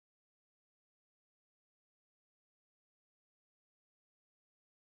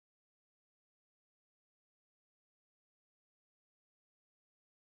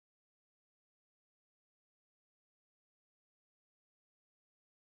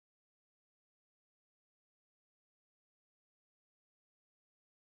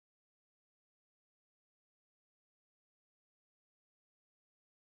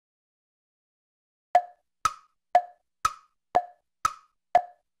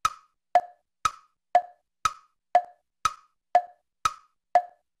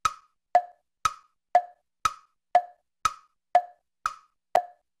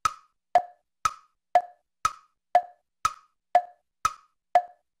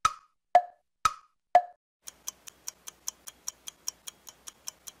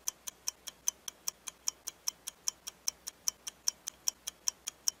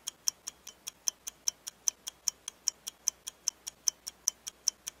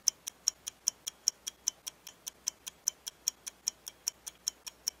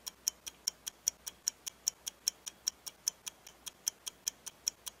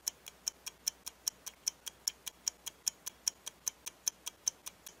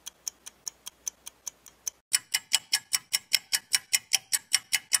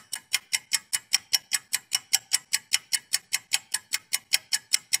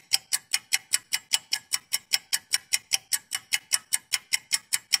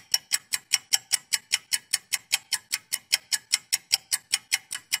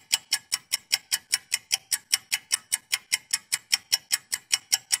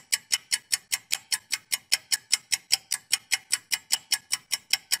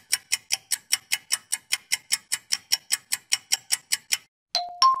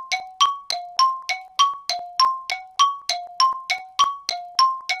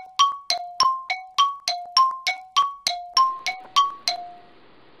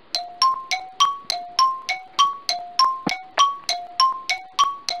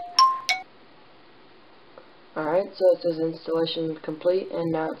so it says installation complete,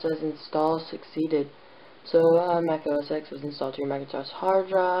 and now it says install succeeded. So Mac OSX was installed to your Macintosh hard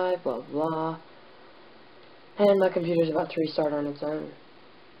drive, blah blah. And my computer's about to restart on its own.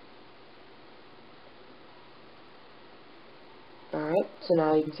 Alright, so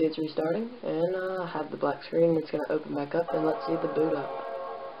now you can see it's restarting, and I have the black screen. It's going to open back up, and let's see the boot up.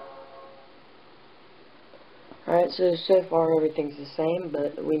 Alright, so far everything's the same,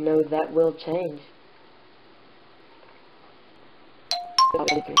 but we know that will change.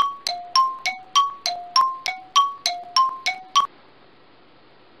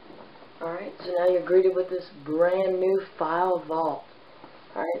 Alright, so now you're greeted with this brand new file vault.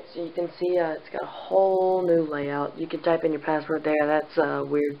 Alright, so you can see it's got a whole new layout. You can type in your password there. That's a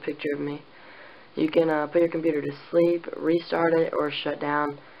weird picture of me. You can put your computer to sleep, restart it, or shut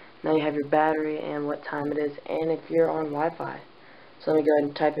down. Now you have your battery and what time it is, and if you're on Wi-Fi. So let me go ahead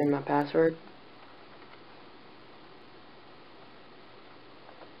and type in my password.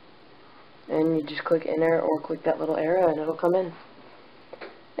 And you just click enter or click that little arrow and it'll come in.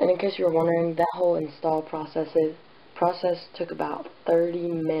 And in case you were wondering, that whole install process took about 30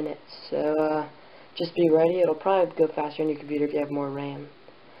 minutes. So just be ready. It'll probably go faster on your computer if you have more RAM.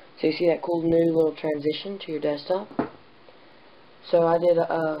 So you see that cool new little transition to your desktop. So I did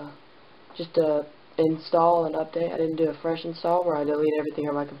just a install and update. I didn't do a fresh install where I delete everything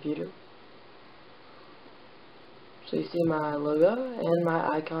on my computer. So you see my logo and my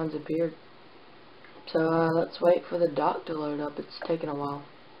icons appeared. So let's wait for the dock to load up. It's taking a while.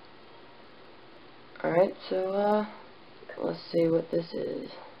 Alright, so let's see what this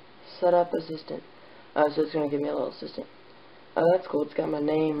is. Setup assistant. So it's going to give me a little assistant. Oh, that's cool. It's got my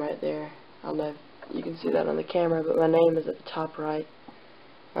name right there. I don't know if you can see that on the camera, but my name is at the top right.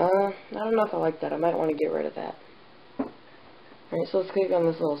 I don't know if I like that. I might want to get rid of that. Alright, so let's click on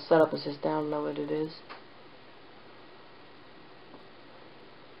this little setup assistant. I don't know what it is.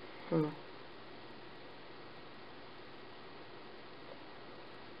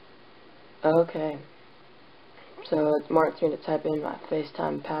 Okay. So it marks me to type in my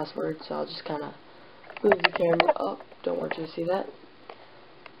FaceTime password, so I'll just kind of move the camera up. Don't want you to see that.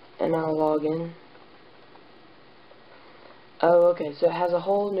 And I'll log in. Oh, okay. So it has a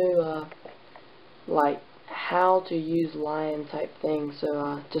whole new, like, how to use Lion type thing.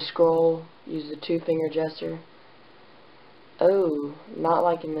 So to scroll, use the 2-finger gesture. Oh, not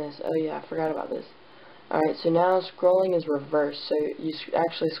liking this. Oh yeah, I forgot about this. Alright, so now scrolling is reversed. So you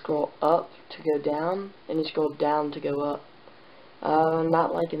actually scroll up to go down, and you scroll down to go up.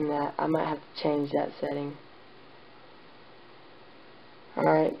 Not liking that. I might have to change that setting.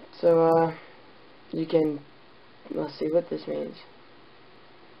 Alright, so you can, let's see what this means.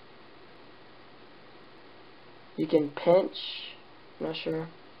 You can pinch, I'm not sure.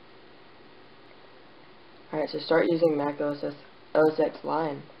 Alright, so start using Mac OSX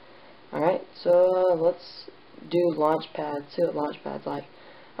Lion. Alright, so let's do Launchpad, see what Launchpad's like.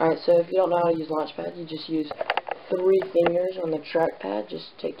 Alright, so if you don't know how to use Launchpad, you just use 3 fingers on the trackpad. Just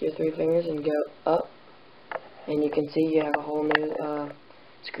take your 3 fingers and go up. And you can see you have a whole new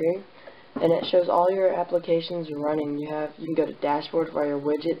screen. And it shows all your applications running. You can go to Dashboard for your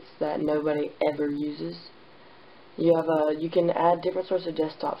widgets that nobody ever uses. You can add different sorts of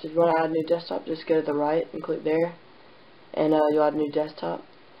desktops. If you want to add a new desktop, just go to the right and click there. And you'll add a new desktop.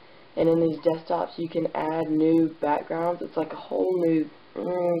 And in these desktops, you can add new backgrounds. It's like a whole new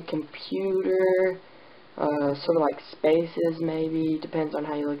computer, sort of like spaces maybe, depends on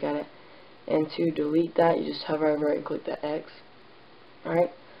how you look at it. And to delete that, you just hover over it and click the X.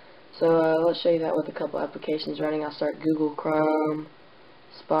 Alright, so let's show you that with a couple applications running. I'll start Google Chrome,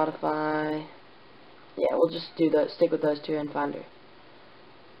 Spotify. Yeah, we'll just do those, stick with those 2 and Finder.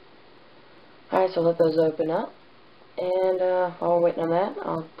 Alright, so let those open up. And while we're waiting on that,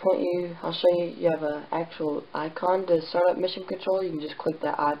 I'll show you, you have an actual icon to start up Mission Control. You can just click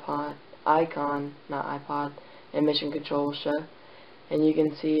that icon, not iPod, and Mission Control will show. And you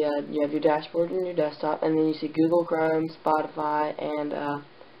can see you have your dashboard and your desktop, and then you see Google Chrome, Spotify, and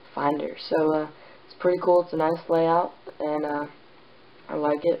Finder. So it's pretty cool. It's a nice layout, and I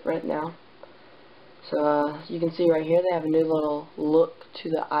like it right now. So you can see right here they have a new little look to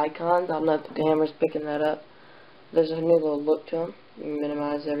the icons. I don't know if the camera's picking that up. There's a new little look to them. You can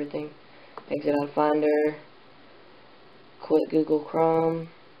minimize everything. Exit out of Finder. Quit Google Chrome.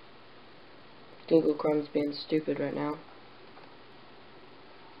 Google Chrome's being stupid right now.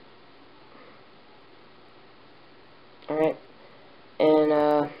 Alright.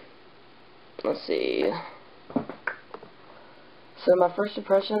 And let's see. So my first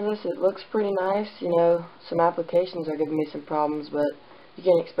impression of this, it looks pretty nice. You know, some applications are giving me some problems, but you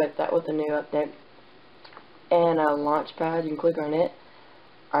can't expect that with a new update. and a Launchpad. You can click on it.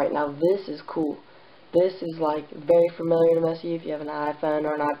 Alright, now this is cool. This is like very familiar to most of you if you have an iPhone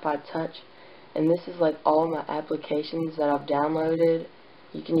or an iPod Touch. And this is like all my applications that I've downloaded.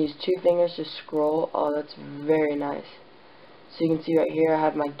 You can use 2 fingers to scroll. Oh, that's very nice. So you can see right here I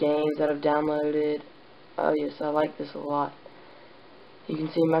have my games that I've downloaded. Oh yes, I like this a lot. You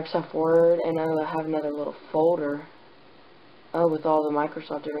can see Microsoft Word, and I have another little folder with all the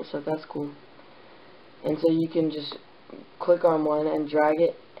Microsoft different stuff. That's cool. And so you can just click on one and drag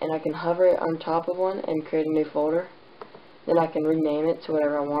it, and I can hover it on top of one and create a new folder. Then I can rename it to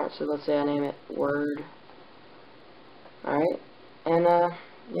whatever I want. So let's say I name it Word. Alright. And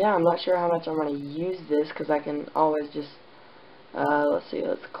yeah, I'm not sure how much I'm going to use this, because I can always just let's see,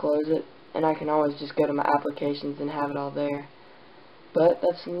 let's close it, and I can always just go to my applications and have it all there. But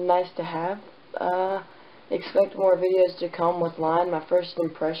that's nice to have. Expect more videos to come with Line. My first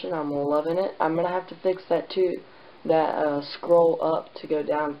impression, I'm loving it. I'm going to have to fix that too, that scroll up to go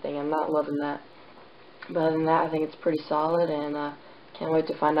down thing. I'm not loving that. But other than that, I think it's pretty solid, and can't wait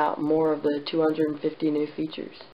to find out more of the 250 new features.